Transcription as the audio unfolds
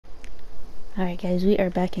Alright guys, we are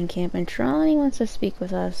back in camp and Trelawney wants to speak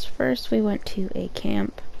with us. First we went to a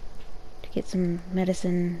camp to get some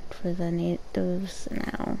medicine for the natives.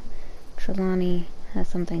 Now Trelawney has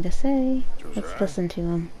something to say. Let's listen to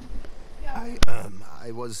him.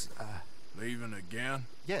 I was, Leaving again?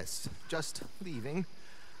 yes, just leaving.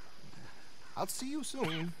 I'll see you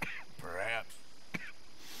soon. Perhaps.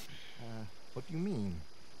 What do you mean?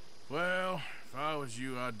 Well, if I was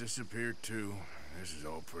you, I'd disappear too. This is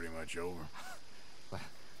all pretty much over. Well,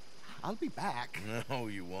 I'll be back. No,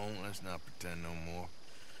 you won't. Let's not pretend no more.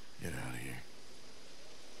 Get out of here.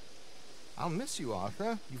 I'll miss you,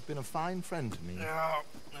 Arthur. You've been a fine friend to me.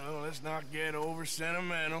 No, let's not get over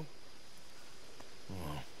sentimental.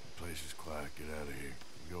 Well, the place is quiet. Get out of here.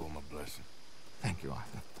 You go with my blessing. Thank you,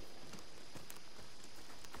 Arthur.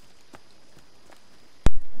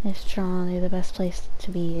 Yes, Trelawney, the best place to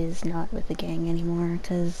be is not with the gang anymore,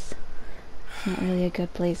 because it's not really a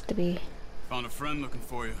good place to be. Found a friend looking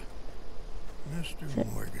for you. Mr.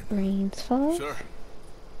 Morgan. Rain's fault? Sir,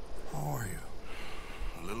 How are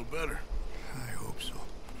you? a little better. I hope so.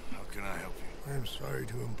 How can I help you? I'm sorry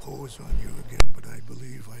to impose on you again, but I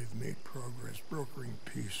believe I've made progress brokering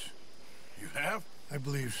peace. You have? I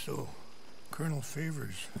believe so. Colonel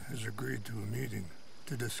Favors has agreed to a meeting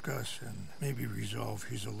to discuss and maybe resolve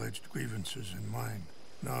his alleged grievances and mine.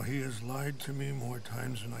 Now, he has lied to me more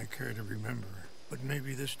times than I care to remember, but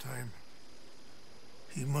maybe this time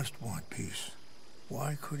he must want peace.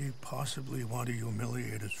 Why could he possibly want to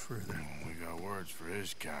humiliate us further? We got words for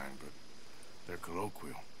his kind, but they're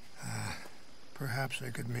colloquial. Perhaps I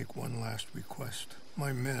could make one last request.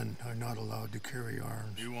 My men are not allowed to carry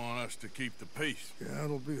arms. You want us to keep the peace? Yeah,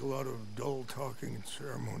 it'll be a lot of dull talking and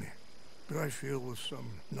ceremony. But I feel with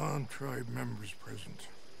some non-tribe members present,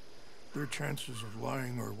 their chances of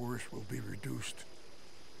lying or worse will be reduced.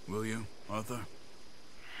 Will you, Arthur?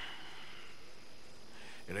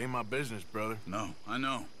 It ain't my business, brother. No, I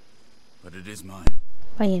know. But it is mine.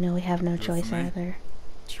 Well, you know we have no Do it choice for me. either.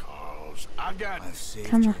 Charles, I got... I've saved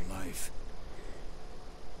Come your on. life.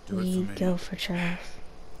 Do it We for me. go for Charles.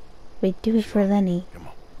 We do it for Lenny. Come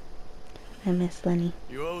on. I miss Lenny.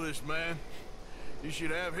 You owe this man. You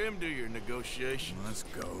should have him do your negotiation. Let's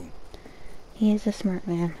go. He is a smart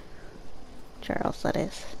man. Charles, that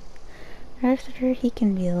is. Arthur, he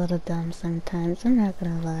can be a little dumb sometimes, I'm not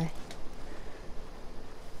gonna lie.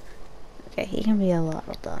 Okay, he can be a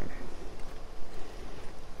little dumb.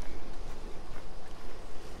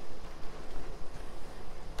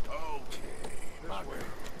 Okay. This way.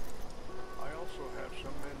 I also have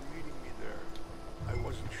some men meeting me there. I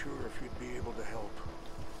wasn't sure if you'd be able to help.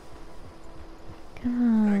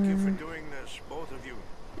 Come Thank you for on. doing this, both of you.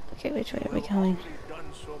 Okay, which way are You we have going? already done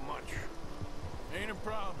so much. Ain't a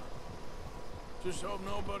problem. Just hope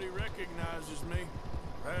nobody recognizes me.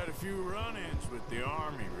 I had a few run-ins with the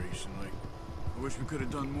army recently. I wish we could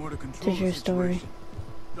have done more to control This is the your story. situation.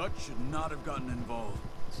 Dutch should not have gotten involved.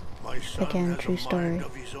 My son Again, has true a story. mind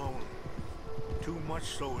of his own. Too much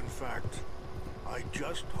so, in fact. I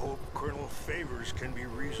just hope Colonel Favors can be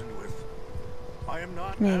reasoned with. I am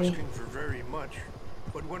not Maybe. asking for very much,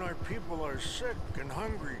 but when our people are sick and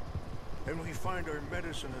hungry, and we find our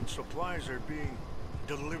medicine and supplies are being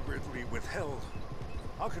deliberately withheld,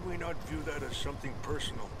 how can we not view that as something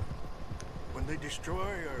personal? When they destroy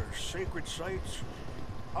our sacred sites,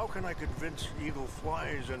 how can I convince Eagle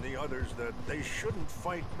Flies and the others that they shouldn't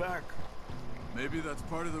fight back? Maybe that's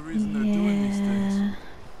part of the reason they're doing these Yeah. things.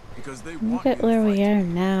 Because they want Look you at to where we fight. are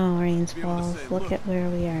now, Rains Be able to Falls. say, Look "Look, at where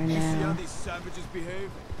we are You see how now. these savages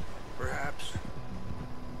behave? Perhaps.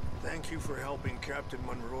 Thank you for helping Captain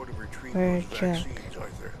Monroe to retrieve We're a those jerk. vaccines,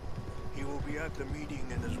 Arthur. He will be at the meeting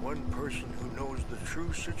and is one person who knows the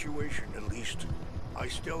true situation, at least. I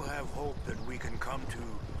still have hope that we can come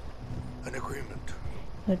to an agreement.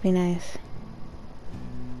 Would be nice.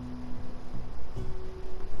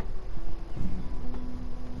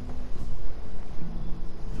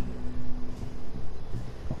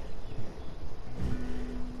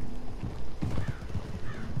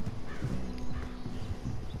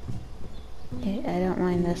 Okay, I don't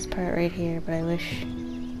mind this part right here, but I wish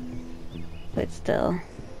it would still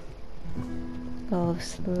go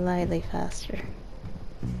slightly faster.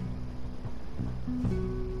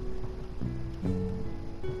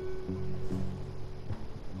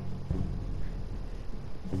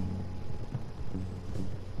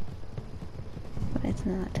 But it's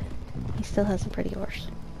not. He still has a pretty horse.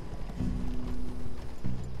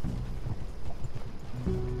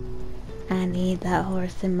 I need that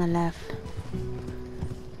horse in my life.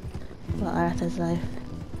 Well, Arthur's life.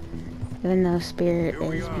 Even though Spirit Here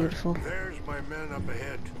we is are. beautiful. There's my men up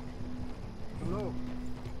ahead. Hello.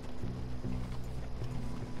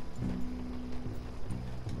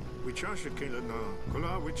 Vichasha Kilana,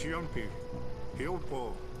 Kula Vichiampi,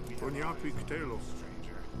 Hiopo, Onyapi Kitelo.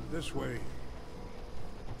 This way.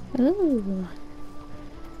 Ooh.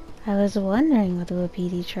 I was wondering what the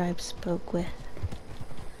Wapiti tribe spoke with.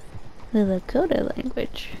 The Lakota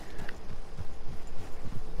language.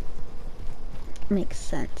 Makes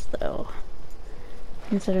sense though,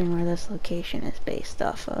 considering where this location is based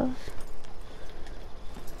off of.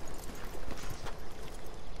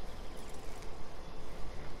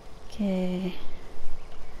 Okay.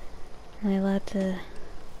 Am I allowed to...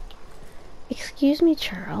 Excuse me,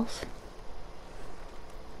 Charles.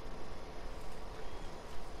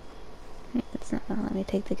 It's not gonna let me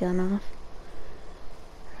take the gun off.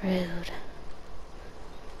 Rude.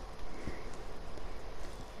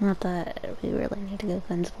 Not that we really need to go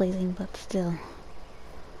guns blazing, but still.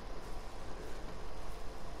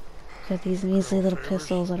 Got these measly little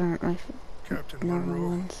pistols that aren't my Captain normal Monroe,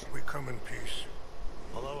 ones. we come in peace.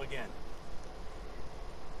 Hello again.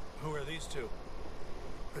 Who are these two?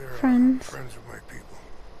 They're Friends. friends of my people.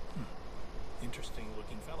 Interesting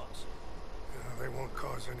looking fellows. They won't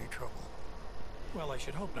cause any trouble. Well, I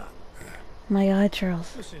should hope not. My God,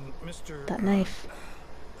 Charles. Listen, Mr. That knife.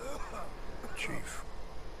 Chief.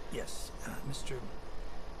 Yes, Mr.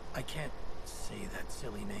 I can't say that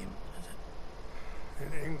silly name, is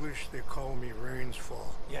it? In English, they call me Rainsfall.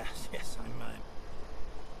 Yes,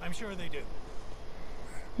 I'm sure they do.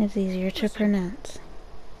 It's easier to pronounce.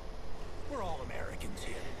 We're all Americans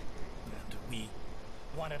here, and we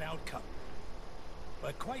want an outcome.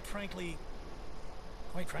 But quite frankly,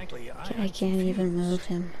 I can't even move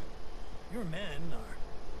him. Your men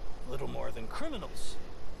are a little more than criminals,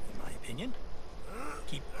 in my opinion.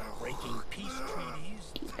 Keep breaking peace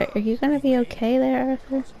treaties. Are you gonna be okay there,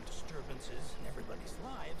 Arthur? Causing disturbances in everybody's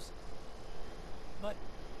lives. But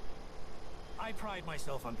I pride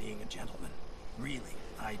myself on being a gentleman. Really,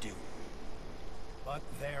 I do. But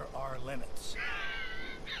there are limits.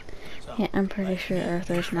 So, Yeah, I'm pretty sure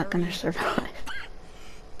Arthur's not gonna survive.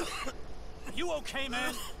 You okay,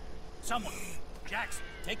 man? Someone. Jackson,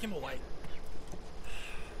 take him away.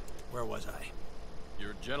 Where was I?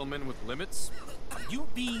 You're a gentleman with limits? Are you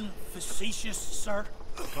being facetious, sir?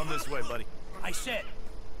 Come this way, buddy. I said,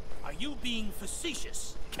 are you being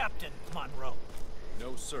facetious, Captain Monroe?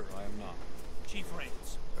 No, sir, I am not. Chief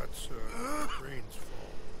Raines. That's Rain's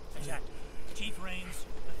fault. Exactly. Chief Raines.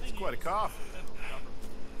 It's quite a cough.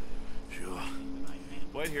 Sure.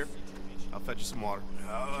 Wait here. I'll fetch you some water.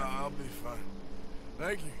 I'll be fine.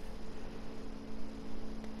 Thank you.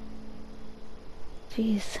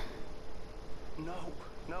 Jeez. No.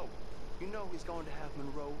 You know he's going to have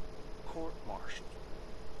Monroe court-martialed.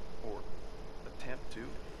 Or attempt to.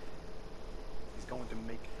 He's going to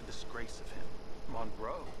make a disgrace of him.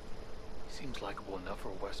 Monroe? Seems likable enough for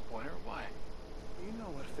a West Pointer. Why? You know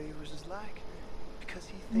what Favors is like. Because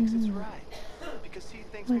he thinks it's right. Because he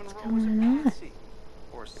thinks What's Monroe is going a on? patsy.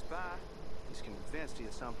 Or a spy. He's convinced he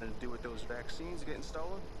has something to do with those vaccines getting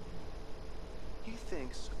stolen. He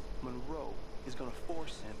thinks Monroe is going to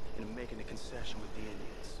force him into making a concession with the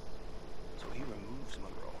Indians. So he removes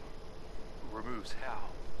Monroe. Removes how?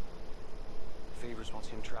 Favors wants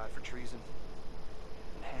him tried for treason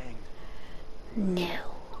and hanged.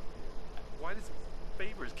 No. Why does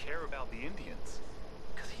Favors care about the Indians?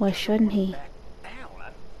 'Cause he Why doesn't shouldn't wanna he? back down.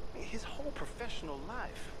 I mean, his whole professional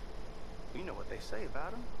life. You know what they say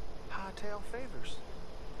about him. Hightail Favors.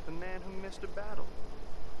 The man who missed a battle.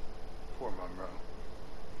 Poor Monroe.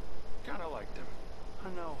 Kinda liked him. I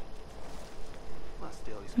know. But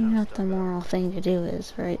still, he's You kinda know what the stuck up. moral thing to do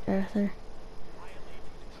is, right, Arthur?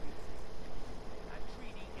 That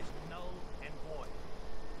treaty is null and void.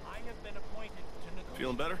 I have been appointed to negotiate.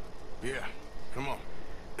 Feeling better? Yeah. Come on.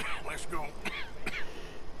 Let's go.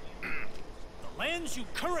 The lands you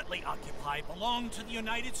currently occupy belong to the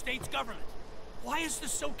United States government. Why is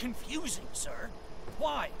this so confusing, sir?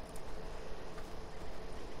 Why?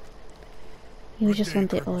 You just want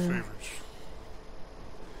the oil.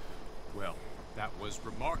 Well, that was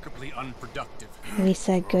remarkably unproductive. We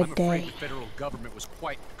said I'm good afraid day. the federal government was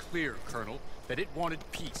quite clear, Colonel, that it wanted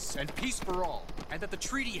peace, and peace for all, and that the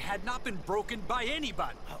treaty had not been broken by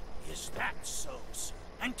anybody. Oh, is that so, sir?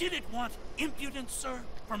 And did it want impudence, sir,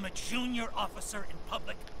 from a junior officer in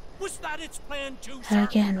public? Was that its plan too, sir?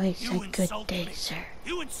 Again, we You said good insult day, me. sir.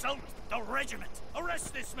 You insult the regiment.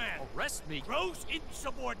 Arrest this man. Arrest me? Gross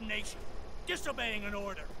insubordination. Disobeying an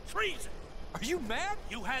order. Treason. Are you mad?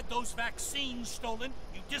 You had those vaccines stolen.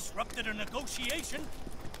 You disrupted a negotiation.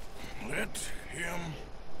 Let him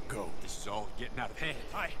go. This is all getting out of hand.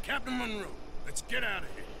 Aye. Captain Monroe, let's get out of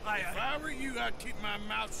here. Aye, If aye. I were you, I'd keep my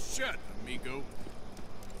mouth shut, amigo.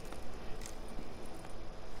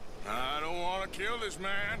 I don't want to kill this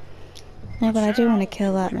man. Yeah, but I do want to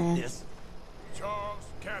kill that man. This. Charles,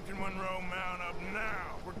 Captain Monroe, mount up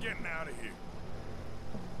now. We're getting out of here.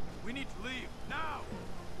 We need to leave now.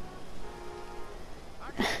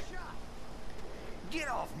 Get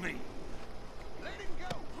off me! Let him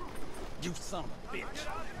go. You son of a bitch!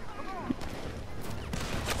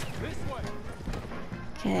 This way.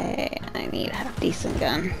 Okay, I need a half-decent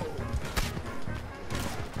gun.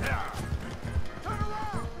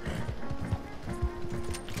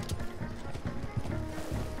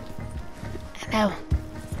 Ow.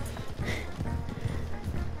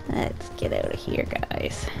 Let's get out of here,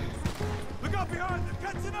 guys. Look up behind them.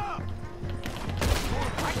 Catching up.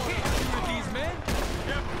 I can't shoot at these men.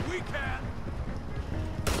 Yeah, but we can.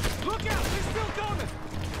 Look out, they're still coming.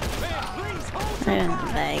 Man, please hold Right your on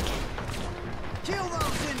the fire. leg. Kill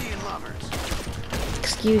those Indian lovers.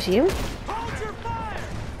 Excuse you? Hold your fire.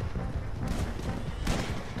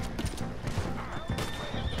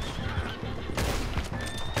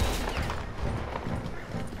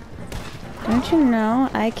 Don't you know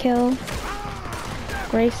I kill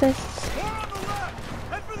racists? More on the left.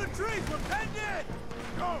 Head for the trees. We're penned in.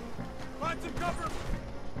 Go. Find some cover.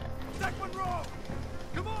 Protect Monroe.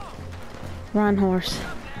 Come on. Run, horse.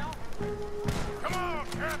 Come on,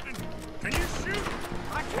 Captain. Can you shoot?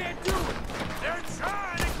 I can't do it. They're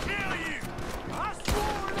trying to kill you. I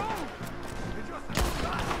swore an oath. They just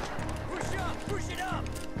got Push up! Push it up!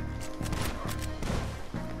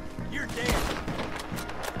 You're dead.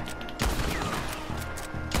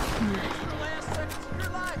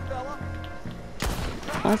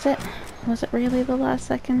 Was it? Was it really the last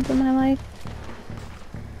seconds of my life?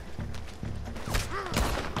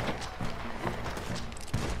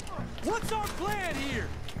 What's our plan here?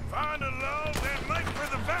 Find a low and make for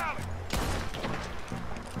the valley.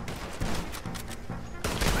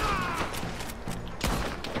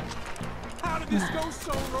 How did this go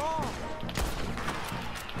so wrong?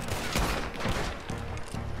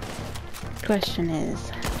 Question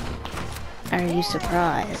is, are you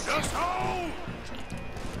surprised? Just hold.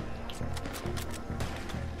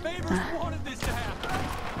 Favors wanted this to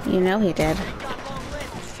happen. You know he did. Got long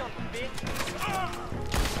legs, you son of a bitch.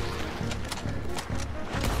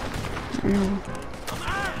 No.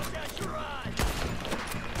 That's your eye.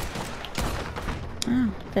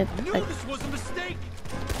 Oh, that, I knew I this was a mistake.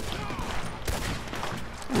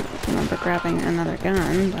 don't remember grabbing another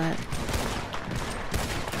gun, but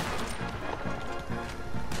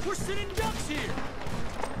We're sitting ducks here.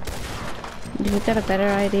 you got a better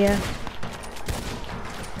idea?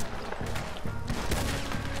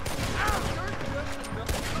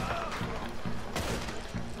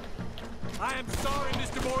 I am sorry,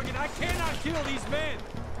 Mr. Morgan. I cannot kill these men.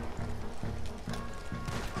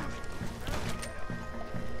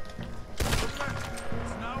 It's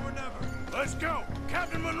now or never. Let's go.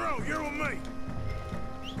 Captain Monroe, you're with me.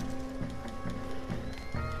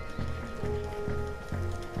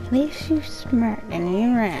 At least you smirked and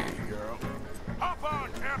you ran. Girl. Hop on,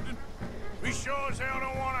 Captain. We sure as hell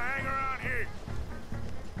don't want to hang around here.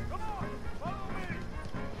 Come on, follow me.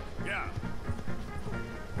 Yeah.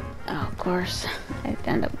 Oh, of course, I'd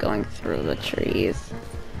end up going through the trees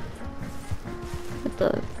with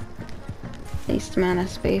the least amount of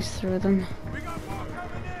space through them. We got more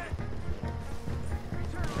coming in.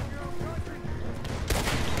 Return to your own country.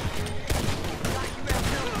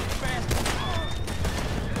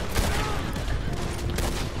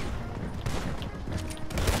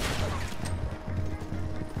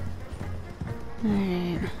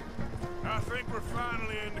 Alright. I think we're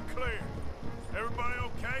finally in the clear. Everybody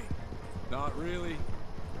okay? Not really.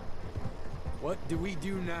 What do we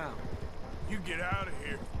do now? You get out of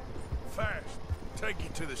here. Fast. Take you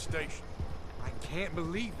to the station. I can't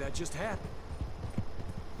believe that just happened.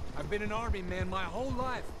 I've been an army man my whole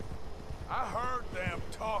life. I heard them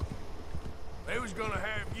talking. They was gonna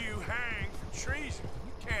have you hanged for treason.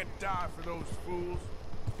 You can't die for those fools.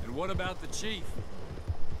 And what about the chief?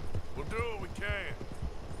 We'll do what we can.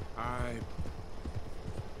 I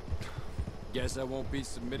guess I won't be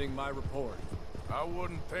submitting my report. I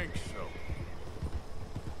wouldn't think so.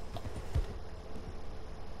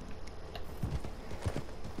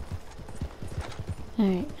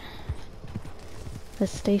 Alright. The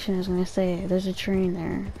station, I was gonna say, there's a train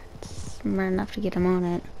there. It's smart enough to get him on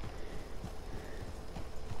it.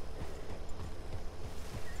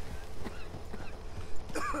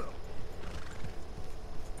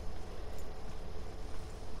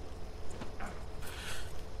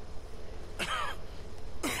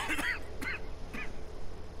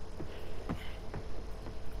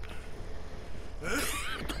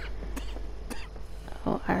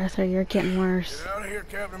 Oh, Arthur, you're getting worse. Get out of here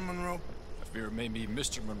here, Captain Monroe. I fear it may be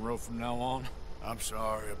Mr. Monroe from now on. I'm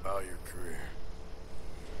sorry about your career.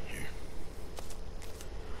 Here.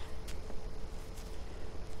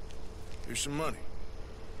 Here's some money.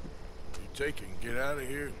 You take it and get out of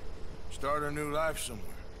here and start a new life somewhere.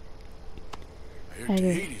 I hear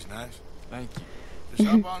Tahiti's nice. Thank you. Just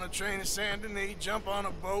hop on a train to Saint Denis, jump on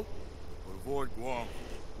a boat, but avoid Guam.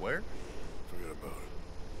 Where? Forget about it.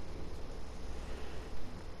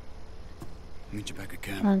 Meet you back at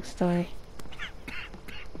camp. Long story.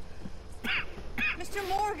 Mr.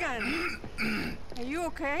 Morgan! Are you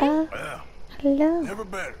okay? Well, Hello. never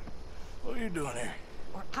better. What are you doing here?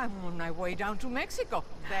 Well, I'm on my way down to Mexico.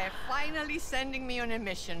 They're finally sending me on a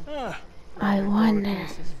mission. I wonder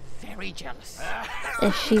This is very jealous.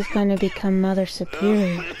 if she's going to become Mother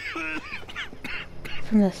Superior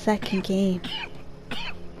from the second game.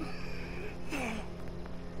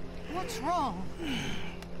 What's wrong?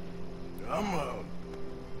 I'm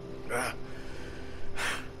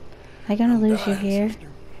I gonna lose you dying, here? sister.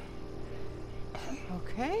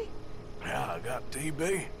 Okay. Yeah, I got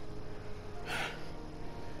TB.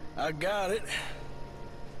 I got it.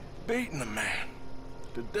 Beating a man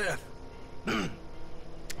to death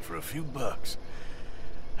for a few bucks.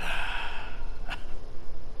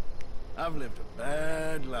 I've lived a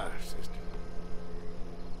bad life, sister.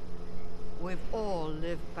 We've all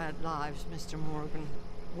lived bad lives, Mr. Morgan.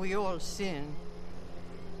 We all sin.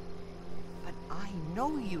 But I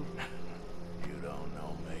know you. You don't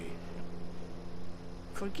know me.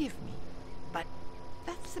 Forgive me, but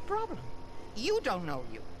that's the problem. You don't know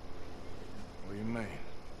you. What do you mean?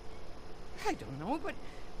 I don't know, but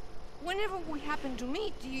whenever we happen to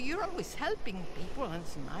meet, you're always helping people and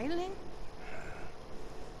smiling.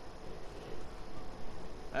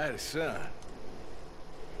 I had a son.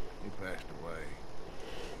 He passed away.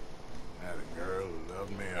 I had a girl who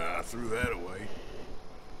loved me. I threw that away.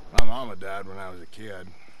 My mama died when I was a kid.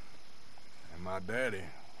 And my daddy,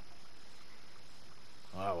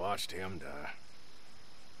 well, I watched him die.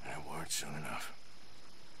 And it weren't soon enough.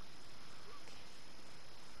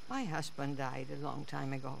 My husband died a long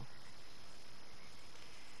time ago.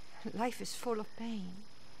 Life is full of pain.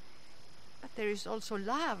 But there is also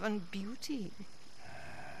love and beauty.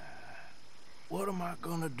 What am I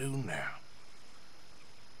gonna do now?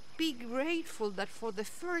 Be grateful that for the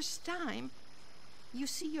first time, you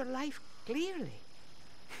see your life clearly.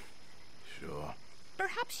 Sure.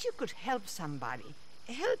 Perhaps you could help somebody.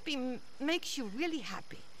 Helping makes you really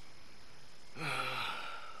happy.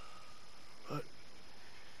 But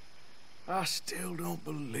I still don't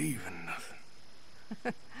believe in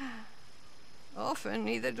nothing. Often,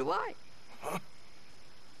 neither do I. Huh?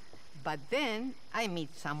 But then I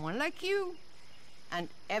meet someone like you, and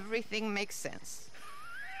everything makes sense.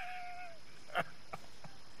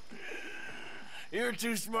 You're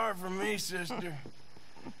too smart for me, sister.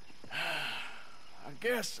 I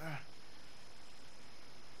guess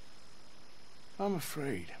I'm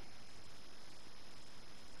afraid.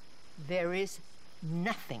 There is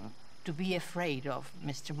nothing to be afraid of,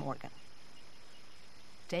 Mr. Morgan.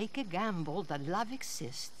 Take a gamble that love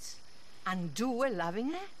exists and do a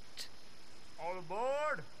loving act. All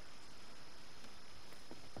aboard?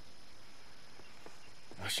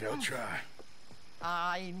 I shall try.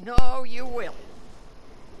 I know you will.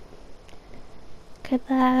 Good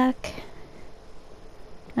luck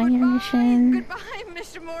on your mission. Goodbye,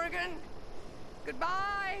 Mr. Morgan.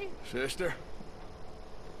 Goodbye. Sister?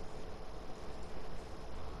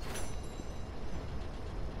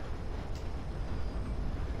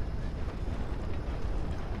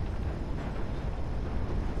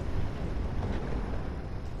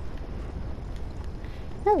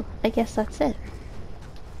 Oh, I guess that's it.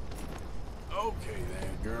 Okay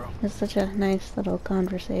then, girl. It's such a nice little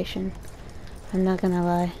conversation. I'm not gonna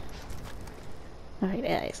lie. Alright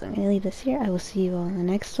guys, I'm gonna leave this here. I will see you all in the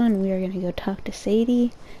next one. We are gonna go talk to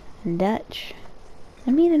Sadie and Dutch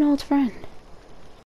and meet an old friend.